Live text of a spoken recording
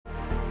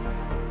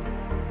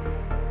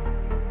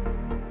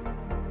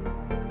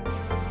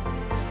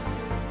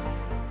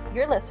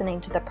You're listening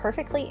to the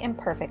Perfectly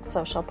Imperfect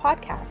Social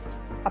Podcast,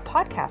 a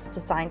podcast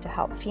designed to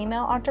help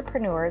female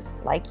entrepreneurs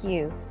like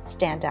you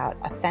stand out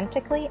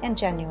authentically and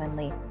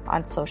genuinely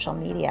on social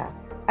media.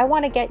 I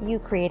want to get you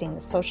creating the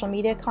social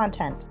media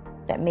content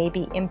that may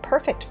be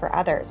imperfect for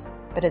others,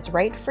 but is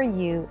right for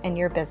you and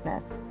your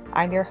business.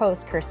 I'm your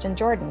host, Kirsten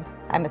Jordan.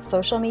 I'm a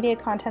social media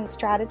content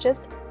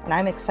strategist, and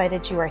I'm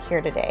excited you are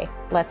here today.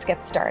 Let's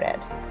get started.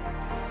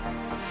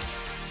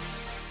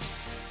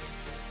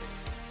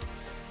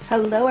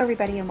 Hello,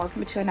 everybody, and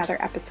welcome to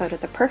another episode of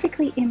the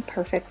Perfectly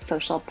Imperfect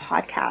Social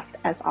Podcast.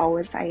 As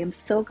always, I am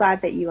so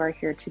glad that you are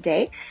here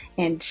today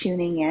and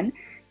tuning in.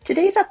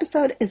 Today's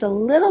episode is a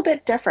little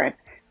bit different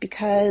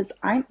because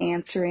I'm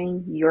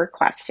answering your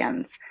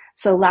questions.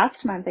 So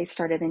last month, I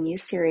started a new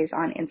series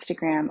on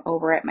Instagram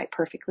over at my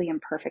Perfectly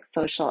Imperfect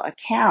Social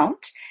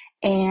account,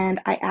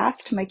 and I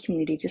asked my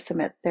community to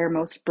submit their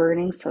most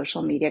burning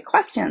social media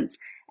questions.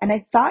 And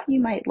I thought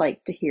you might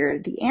like to hear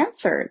the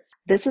answers.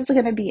 This is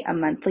going to be a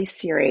monthly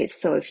series,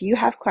 so if you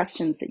have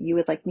questions that you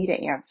would like me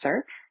to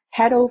answer,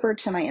 head over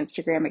to my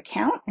Instagram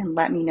account and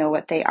let me know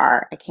what they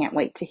are. I can't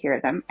wait to hear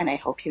them, and I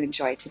hope you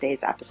enjoy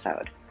today's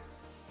episode.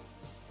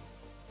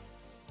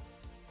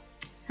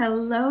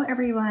 Hello,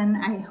 everyone.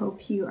 I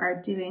hope you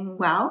are doing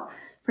well.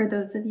 For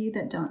those of you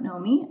that don't know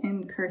me,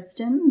 I'm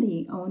Kirsten,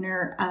 the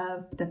owner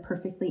of the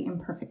Perfectly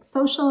Imperfect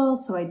Social.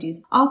 So I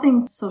do all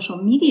things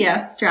social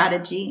media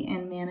strategy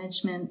and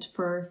management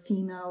for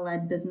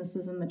female-led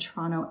businesses in the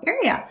Toronto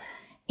area.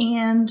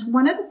 And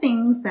one of the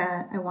things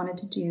that I wanted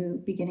to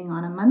do beginning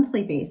on a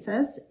monthly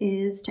basis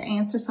is to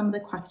answer some of the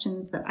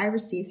questions that I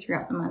receive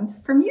throughout the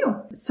month from you.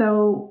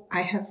 So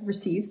I have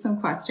received some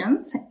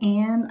questions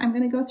and I'm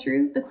going to go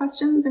through the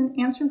questions and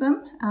answer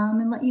them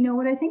and let you know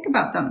what I think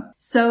about them.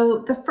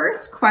 So the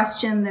first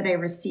question that I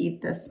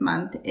received this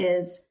month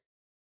is,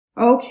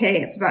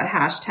 okay, it's about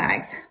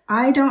hashtags.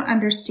 I don't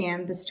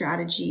understand the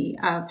strategy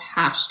of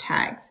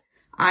hashtags.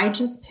 I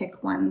just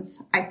pick ones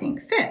I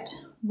think fit.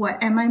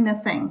 What am I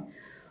missing?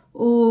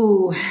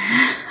 Ooh,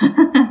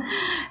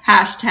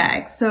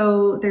 hashtags.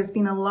 So there's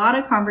been a lot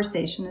of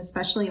conversation,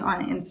 especially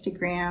on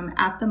Instagram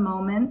at the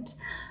moment,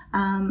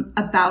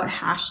 about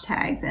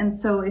hashtags. And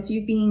so if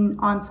you've been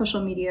on social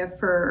media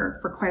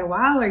for quite a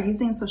while or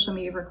using social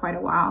media for quite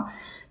a while,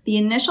 the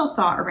initial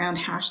thought around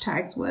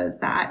hashtags was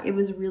that it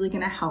was really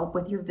going to help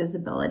with your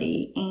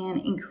visibility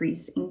and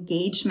increase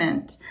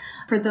engagement.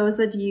 For those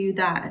of you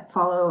that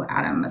follow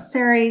Adam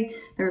Mosseri,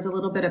 there was a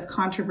little bit of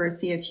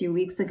controversy a few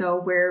weeks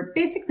ago where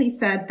basically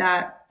said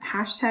that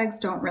hashtags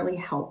don't really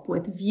help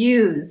with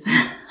views.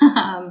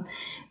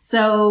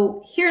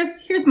 So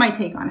here's my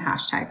take on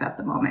hashtags at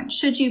the moment.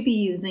 Should you be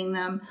using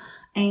them?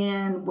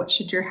 And what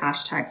should your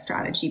hashtag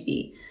strategy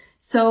be?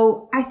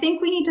 So I think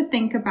we need to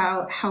think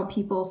about how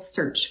people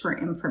search for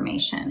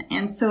information.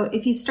 And so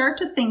if you start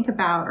to think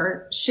about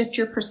or shift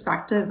your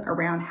perspective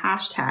around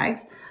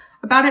hashtags,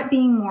 about it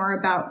being more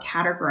about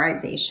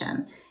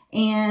categorization.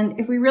 And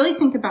if we really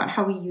think about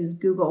how we use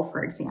Google,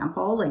 for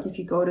example, like if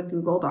you go to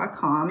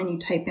google.com and you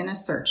type in a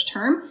search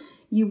term,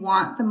 you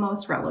want the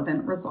most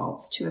relevant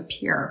results to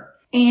appear.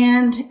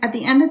 And at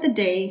the end of the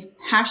day,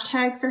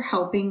 hashtags are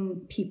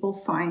helping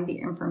people find the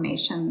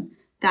information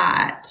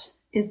that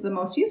is the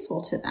most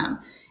useful to them.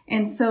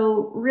 And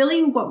so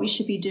really what we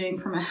should be doing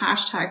from a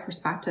hashtag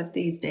perspective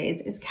these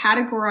days is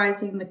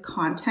categorizing the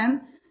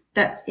content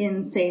that's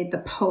in, say, the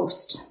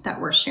post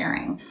that we're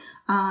sharing.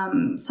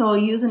 So I'll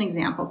use an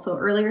example. So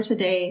earlier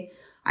today,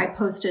 I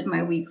posted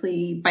my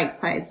weekly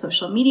bite-sized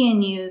social media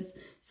news.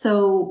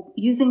 So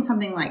using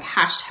something like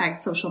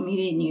hashtag social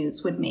media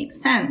news would make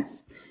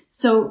sense.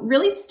 So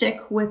really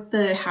stick with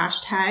the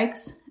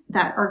hashtags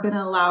that are going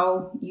to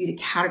allow you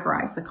to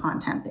categorize the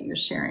content that you're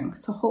sharing.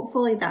 So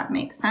hopefully that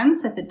makes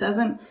sense. If it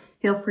doesn't,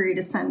 feel free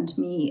to send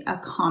me a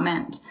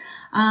comment.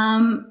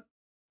 Don't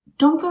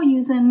go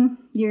using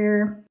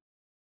your,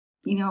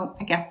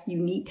 I guess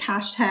unique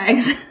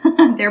hashtags.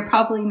 They're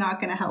probably not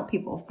going to help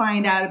people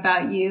find out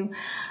about you.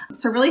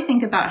 So really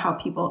think about how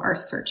people are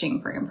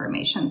searching for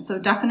information. So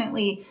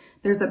definitely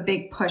there's a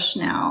big push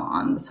now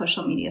on the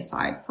social media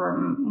side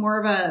from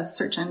more of a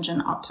search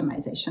engine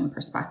optimization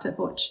perspective,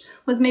 which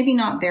was maybe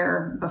not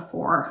there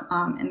before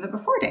in the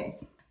before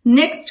days.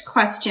 Next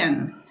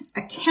question.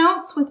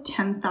 Accounts with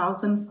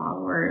 10,000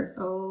 followers,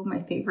 oh,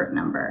 my favorite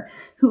number,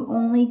 who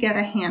only get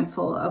a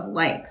handful of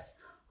likes.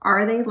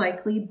 Are they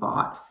likely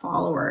bot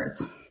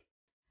followers?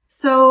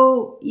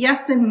 So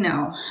yes and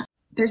no.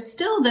 There's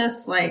still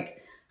this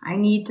I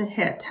need to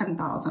hit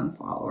 10,000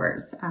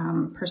 followers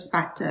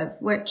perspective,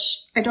 which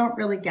I don't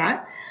really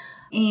get.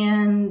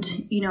 And,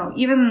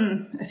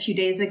 even a few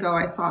days ago,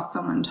 I saw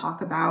someone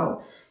talk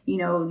about,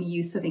 the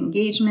use of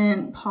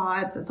engagement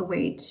pods as a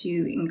way to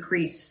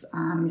increase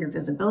your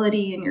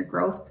visibility and your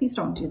growth. Please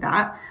don't do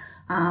that.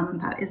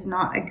 That is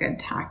not a good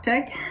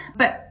tactic.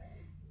 But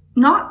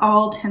not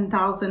all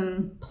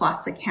 10,000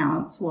 plus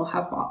accounts will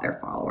have bought their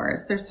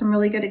followers. There's some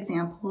really good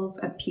examples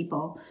of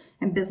people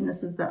and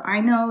businesses that I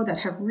know that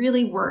have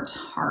really worked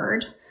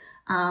hard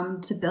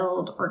to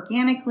build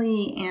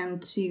organically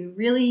and to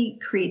really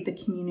create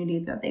the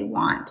community that they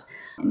want.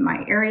 In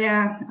my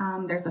area,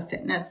 there's a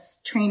fitness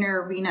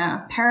trainer,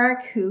 Rena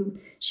Parekh, who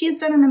she has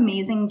done an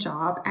amazing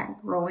job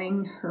at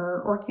growing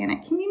her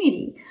organic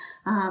community.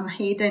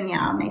 Hey,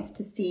 Danielle, nice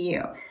to see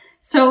you.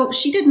 So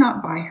she did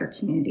not buy her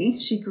community.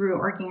 She grew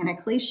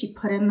organically. She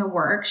put in the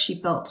work. She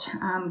built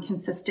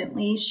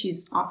consistently.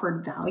 She's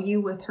offered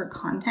value with her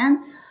content.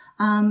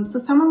 So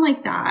someone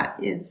like that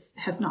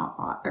has not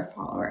bought their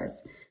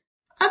followers.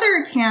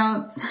 Other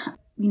accounts,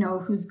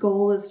 whose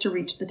goal is to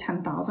reach the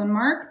 10,000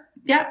 mark,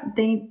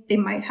 they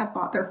might have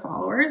bought their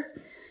followers.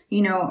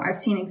 I've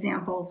seen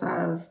examples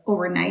of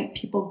overnight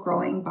people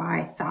growing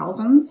by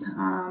thousands,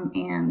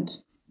 and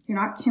you're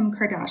not Kim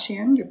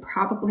Kardashian. You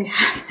probably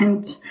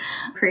haven't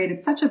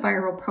created such a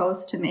viral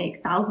post to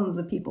make thousands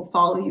of people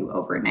follow you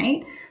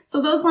overnight.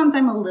 So those ones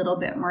I'm a little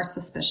bit more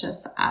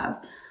suspicious of.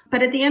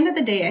 But at the end of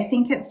the day, I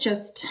think it's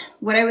just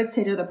what I would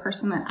say to the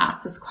person that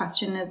asked this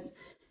question is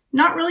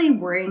not really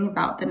worrying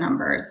about the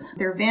numbers.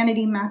 They're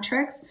vanity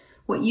metrics.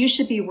 What you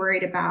should be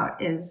worried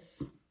about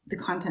is the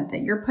content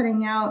that you're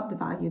putting out, the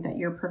value that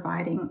you're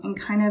providing, and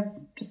kind of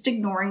just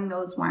ignoring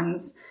those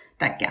ones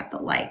that get the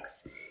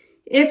likes.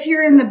 If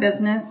you're in the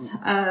business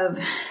of,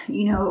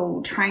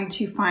 trying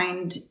to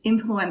find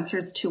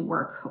influencers to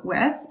work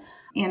with,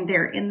 and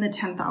they're in the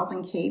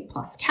 10,000K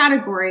plus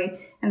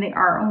category, and they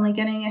are only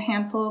getting a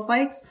handful of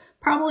likes,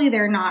 probably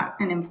they're not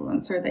an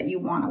influencer that you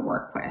want to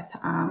work with.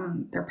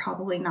 They're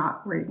probably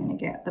not where you're going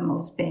to get the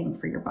most bang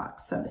for your buck,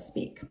 so to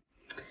speak.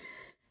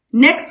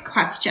 Next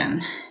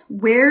question,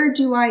 where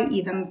do I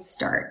even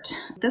start?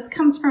 This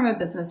comes from a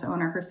business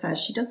owner who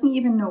says she doesn't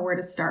even know where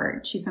to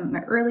start. She's in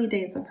the early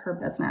days of her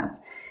business.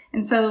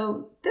 And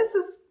so this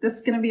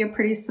is going to be a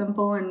pretty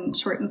simple and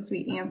short and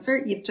sweet answer.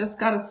 You've just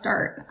got to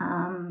start.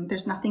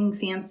 There's nothing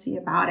fancy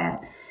about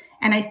it.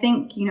 And I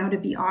think, to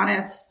be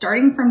honest,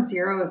 starting from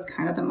zero is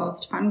kind of the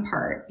most fun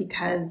part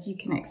because you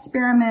can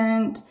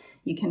experiment,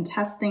 you can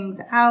test things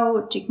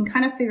out, you can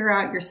kind of figure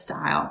out your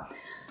style.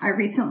 I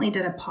recently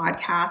did a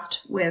podcast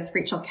with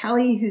Rachel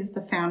Kelly, who's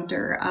the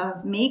founder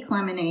of Make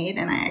Lemonade,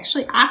 and I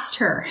actually asked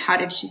her, how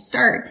did she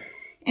start?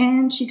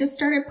 And she just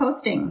started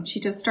posting. She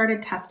just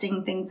started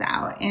testing things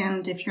out.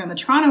 And if you're in the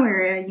Toronto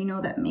area, you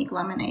know that Make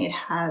Lemonade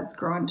has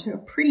grown to a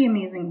pretty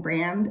amazing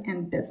brand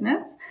and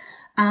business.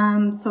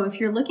 So if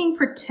you're looking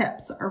for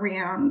tips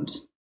around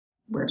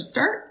where to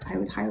start, I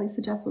would highly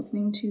suggest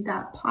listening to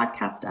that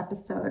podcast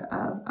episode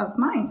of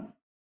mine.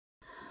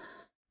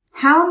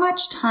 How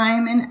much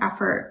time and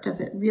effort does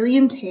it really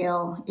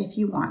entail if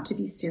you want to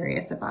be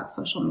serious about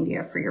social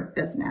media for your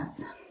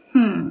business?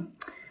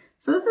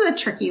 So this is a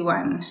tricky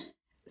one.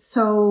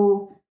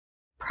 So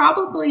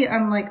probably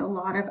unlike a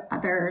lot of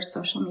other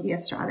social media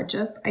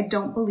strategists, I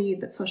don't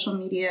believe that social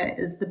media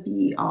is the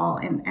be all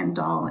and end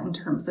all in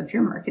terms of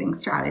your marketing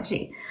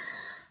strategy.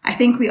 I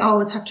think we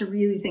always have to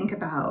really think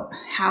about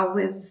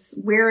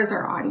where is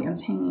our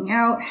audience hanging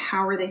out?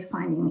 How are they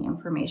finding the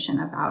information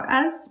about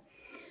us?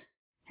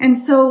 And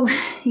so,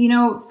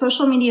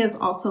 social media is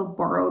also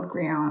borrowed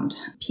ground.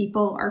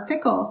 People are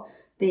fickle.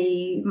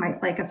 They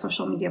might like a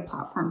social media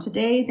platform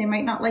today. They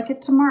might not like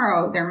it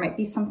tomorrow. There might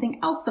be something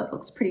else that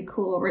looks pretty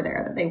cool over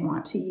there that they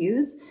want to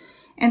use.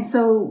 And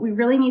so we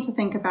really need to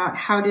think about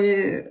how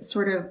to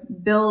sort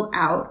of build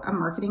out a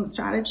marketing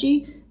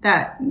strategy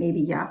that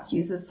maybe, yes,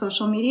 uses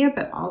social media,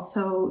 but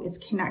also is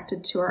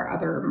connected to our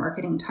other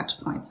marketing touch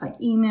points like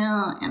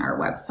email and our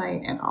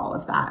website and all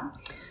of that.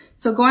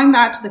 So going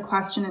back to the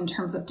question in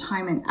terms of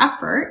time and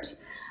effort,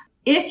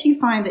 if you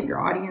find that your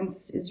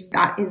audience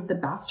that is the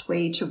best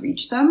way to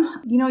reach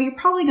them, you're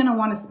probably going to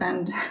want to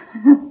spend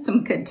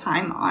some good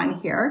time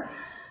on here,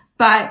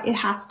 but it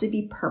has to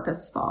be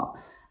purposeful.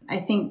 I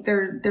think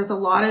there's a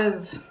lot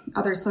of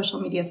other social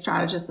media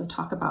strategists that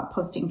talk about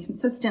posting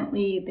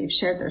consistently. They've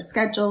shared their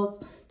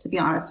schedules. To be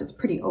honest, it's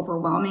pretty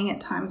overwhelming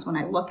at times when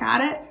I look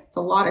at it. It's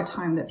a lot of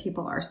time that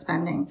people are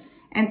spending.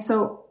 And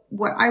so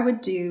what I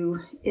would do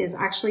is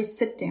actually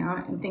sit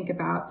down and think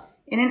about,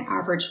 in an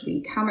average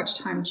week, how much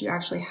time do you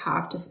actually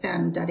have to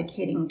spend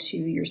dedicating to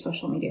your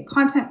social media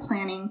content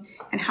planning,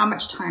 and how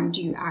much time do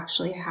you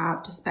actually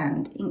have to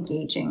spend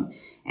engaging?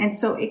 And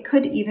so it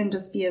could even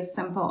just be as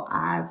simple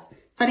as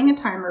setting a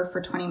timer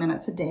for 20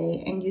 minutes a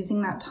day and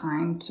using that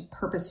time to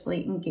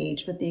purposefully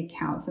engage with the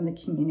accounts and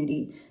the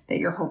community that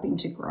you're hoping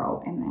to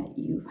grow and that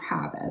you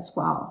have as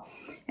well.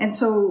 And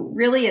so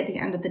really at the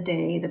end of the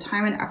day, the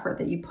time and effort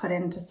that you put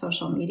into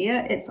social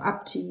media, it's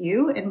up to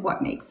you and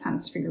what makes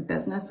sense for your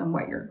business and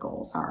what your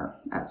goals are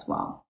as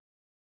well.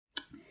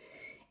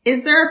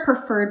 Is there a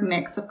preferred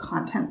mix of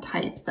content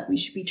types that we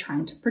should be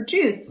trying to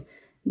produce?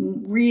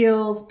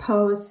 Reels,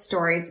 posts,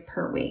 stories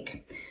per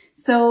week.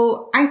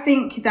 So I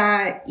think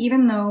that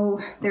even though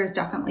there's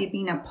definitely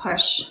been a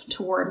push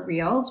toward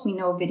Reels, we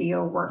know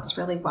video works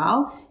really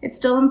well. It's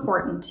still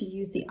important to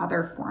use the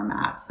other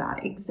formats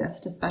that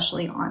exist,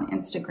 especially on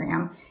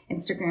Instagram.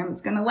 Instagram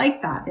is going to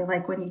like that. They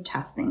like when you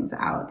test things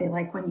out. They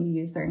like when you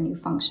use their new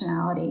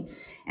functionality.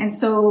 And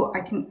so I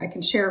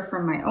can share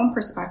from my own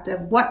perspective,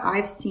 what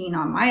I've seen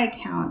on my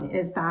account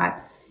is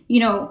that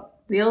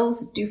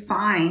Reels do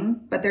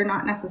fine, but they're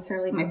not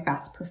necessarily my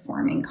best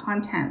performing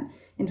content.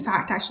 In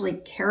fact,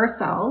 actually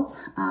carousels,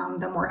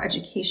 the more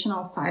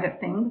educational side of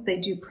things, they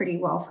do pretty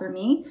well for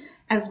me,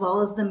 as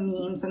well as the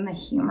memes and the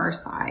humor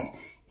side.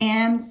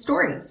 And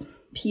stories.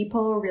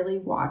 People really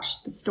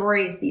watch the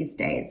stories these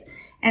days.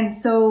 And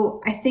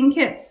so I think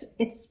it's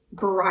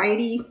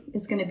variety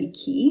is going to be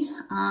key.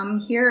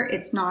 Here,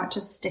 it's not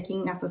just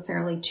sticking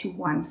necessarily to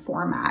one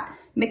format,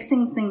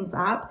 mixing things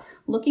up,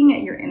 looking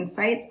at your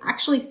insights,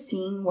 actually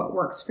seeing what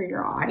works for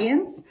your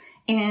audience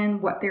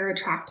and what they're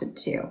attracted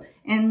to,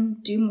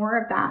 and do more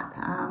of that.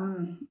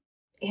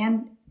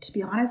 And to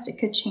be honest, it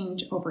could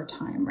change over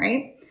time,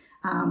 right?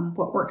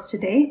 What works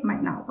today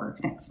might not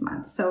work next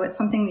month. So it's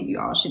something that you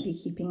all should be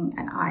keeping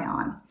an eye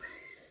on.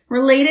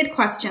 Related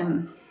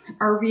question,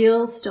 are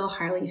Reels still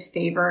highly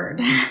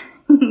favored?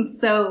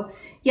 So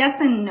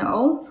yes and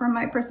no, from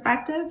my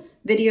perspective.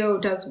 Video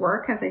does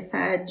work. As I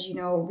said,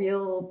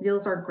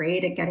 Reels are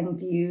great at getting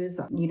views,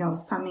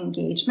 some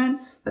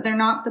engagement, but they're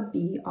not the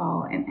be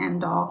all and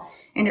end all.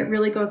 And it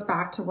really goes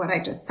back to what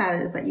I just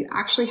said, is that you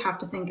actually have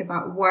to think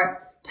about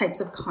what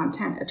types of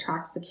content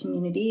attracts the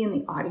community and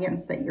the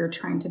audience that you're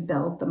trying to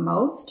build the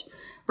most,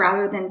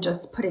 rather than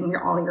just putting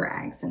all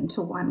your eggs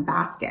into one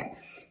basket.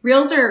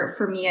 Reels are,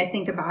 for me, I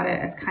think about it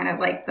as kind of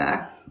like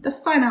the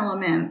fun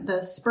element,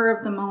 the spur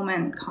of the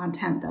moment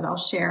content that I'll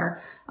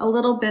share, a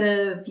little bit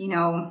of,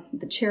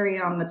 the cherry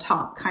on the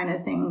top kind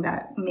of thing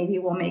that maybe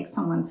will make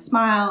someone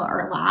smile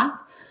or laugh,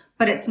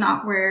 but it's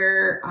not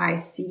where I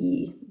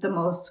see the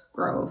most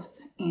growth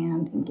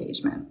and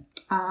engagement.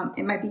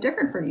 It might be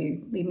different for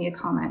you. Leave me a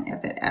comment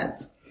if it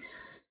is.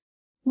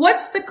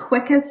 What's the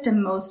quickest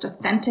and most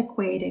authentic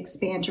way to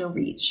expand your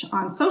reach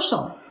on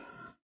social?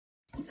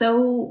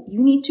 So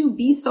you need to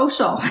be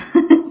social.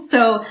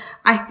 So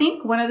I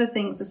think one of the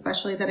things,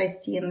 especially that I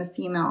see in the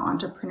female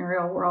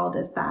entrepreneurial world,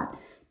 is that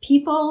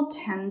people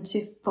tend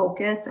to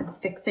focus and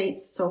fixate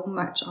so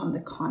much on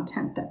the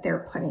content that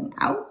they're putting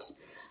out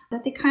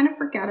that they kind of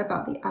forget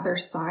about the other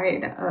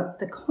side of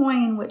the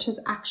coin, which is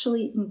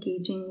actually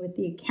engaging with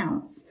the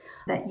accounts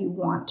that you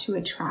want to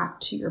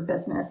attract to your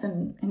business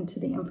and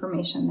to the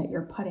information that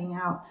you're putting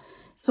out.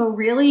 So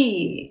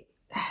really,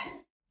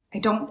 I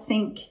don't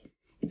think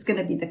it's going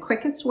to be the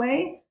quickest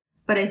way,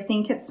 but I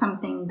think it's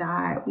something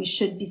that we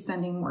should be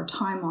spending more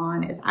time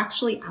on, is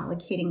actually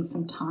allocating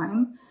some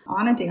time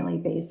on a daily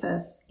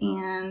basis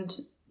and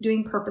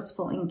doing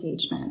purposeful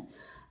engagement.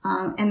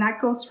 And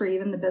that goes for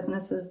even the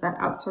businesses that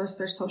outsource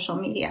their social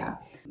media.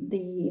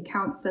 The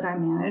accounts that I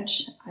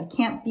manage, I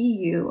can't be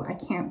you. I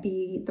can't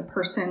be the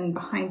person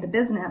behind the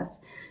business.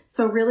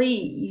 So really,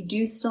 you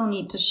do still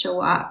need to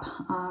show up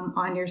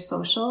on your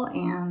social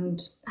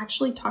and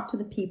actually talk to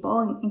the people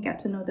and get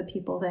to know the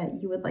people that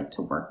you would like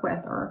to work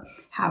with or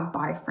have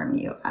buy from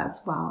you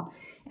as well.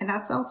 And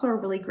that's also a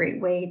really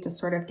great way to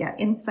sort of get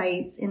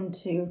insights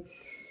into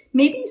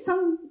maybe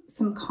some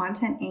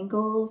content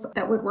angles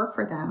that would work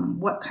for them.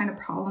 What kind of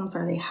problems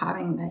are they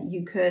having that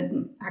you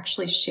could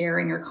actually share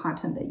in your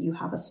content that you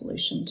have a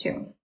solution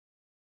to?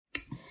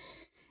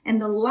 And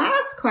the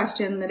last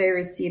question that I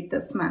received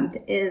this month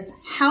is,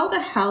 how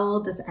the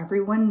hell does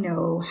everyone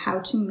know how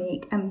to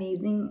make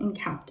amazing and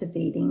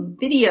captivating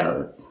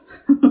videos?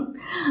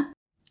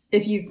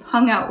 If you've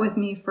hung out with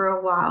me for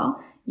a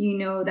while, you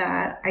know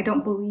that I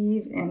don't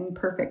believe in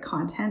perfect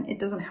content. It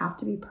doesn't have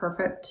to be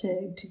perfect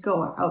to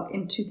go out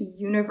into the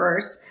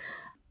universe.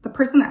 The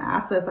person that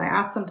asked this, I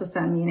asked them to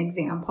send me an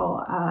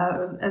example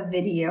of a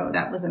video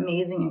that was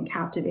amazing and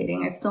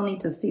captivating. I still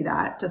need to see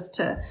that just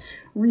to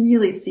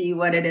really see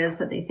what it is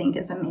that they think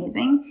is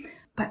amazing.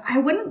 But I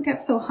wouldn't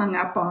get so hung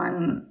up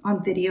on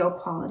video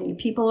quality.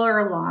 People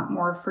are a lot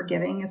more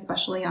forgiving,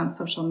 especially on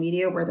social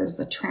media, where there's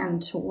a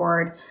trend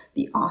toward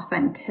the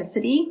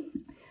authenticity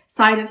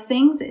side of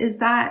things, is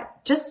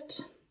that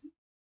just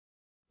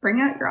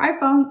bring out your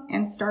iPhone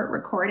and start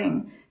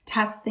recording.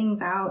 Test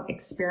things out,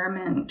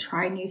 experiment,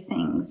 try new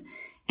things,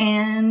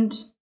 and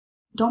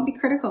don't be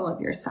critical of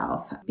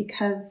yourself,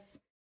 because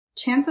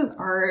chances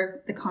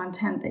are the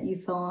content that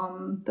you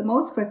film the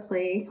most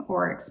quickly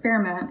or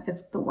experiment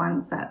is the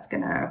ones that's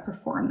going to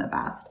perform the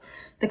best.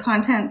 The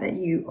content that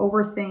you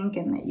overthink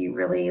and that you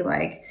really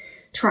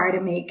try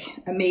to make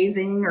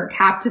amazing or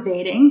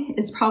captivating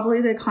is probably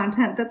the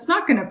content that's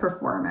not going to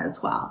perform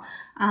as well.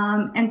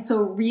 And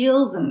so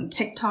Reels and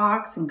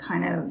TikToks and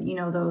kind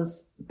of,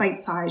 those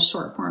bite-sized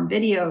short form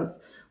videos,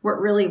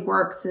 what really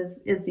works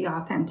is the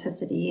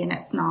authenticity, and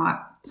it's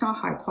not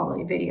high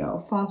quality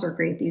video. Phones are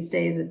great these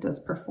days. It does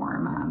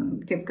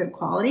perform, give good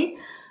quality.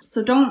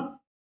 So don't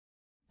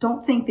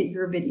think that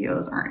your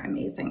videos aren't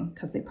amazing,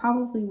 because they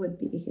probably would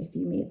be if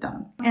you made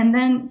them. And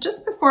then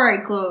just before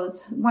I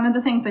close, one of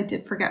the things I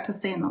did forget to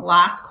say in the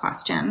last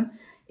question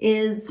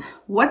is,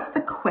 what's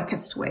the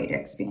quickest way to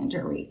expand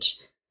your reach?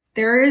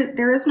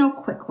 There is no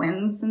quick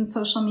wins in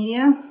social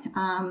media,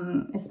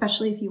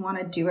 especially if you want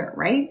to do it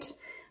right.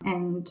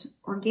 And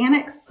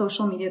organic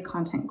social media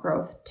content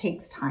growth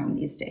takes time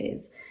these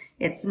days.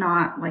 It's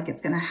not like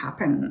it's going to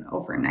happen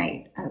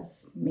overnight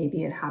as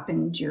maybe it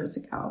happened years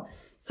ago.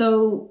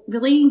 So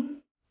really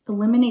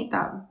eliminate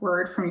that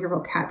word from your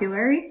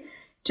vocabulary.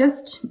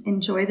 Just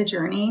enjoy the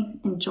journey,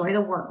 enjoy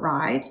the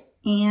ride,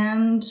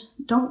 and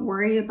don't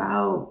worry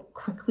about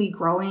quickly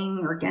growing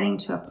or getting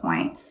to a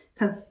point.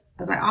 Because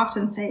as I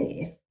often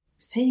say,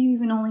 say you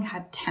even only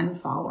had 10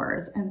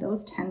 followers and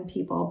those 10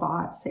 people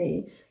bought,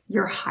 say,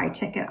 your high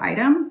ticket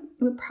item,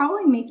 it would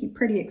probably make you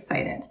pretty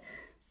excited.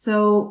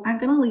 So I'm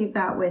going to leave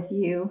that with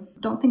you.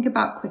 Don't think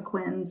about quick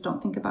wins.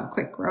 Don't think about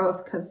quick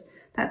growth, because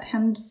that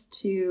tends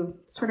to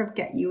sort of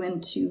get you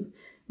into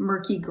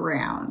murky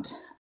ground.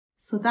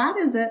 So that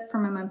is it for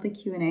my monthly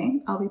Q&A.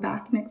 I'll be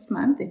back next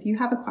month. If you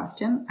have a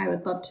question, I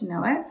would love to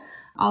know it.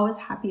 Always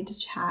happy to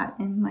chat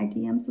in my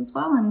DMs as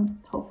well. And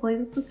hopefully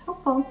this was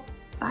helpful.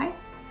 Bye.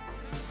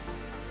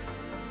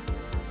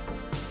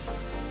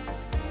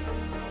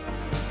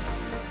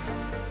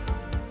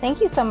 Thank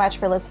you so much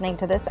for listening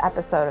to this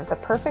episode of the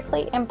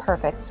Perfectly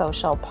Imperfect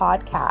Social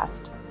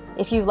Podcast.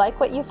 If you like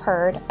what you've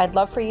heard, I'd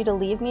love for you to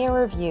leave me a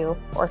review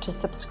or to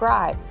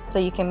subscribe so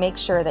you can make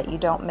sure that you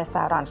don't miss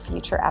out on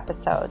future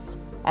episodes.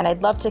 And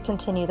I'd love to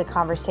continue the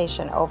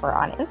conversation over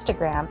on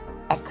Instagram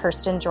at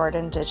Kirsten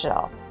Jordan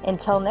Digital.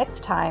 Until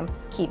next time,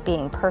 keep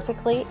being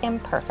perfectly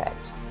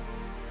imperfect.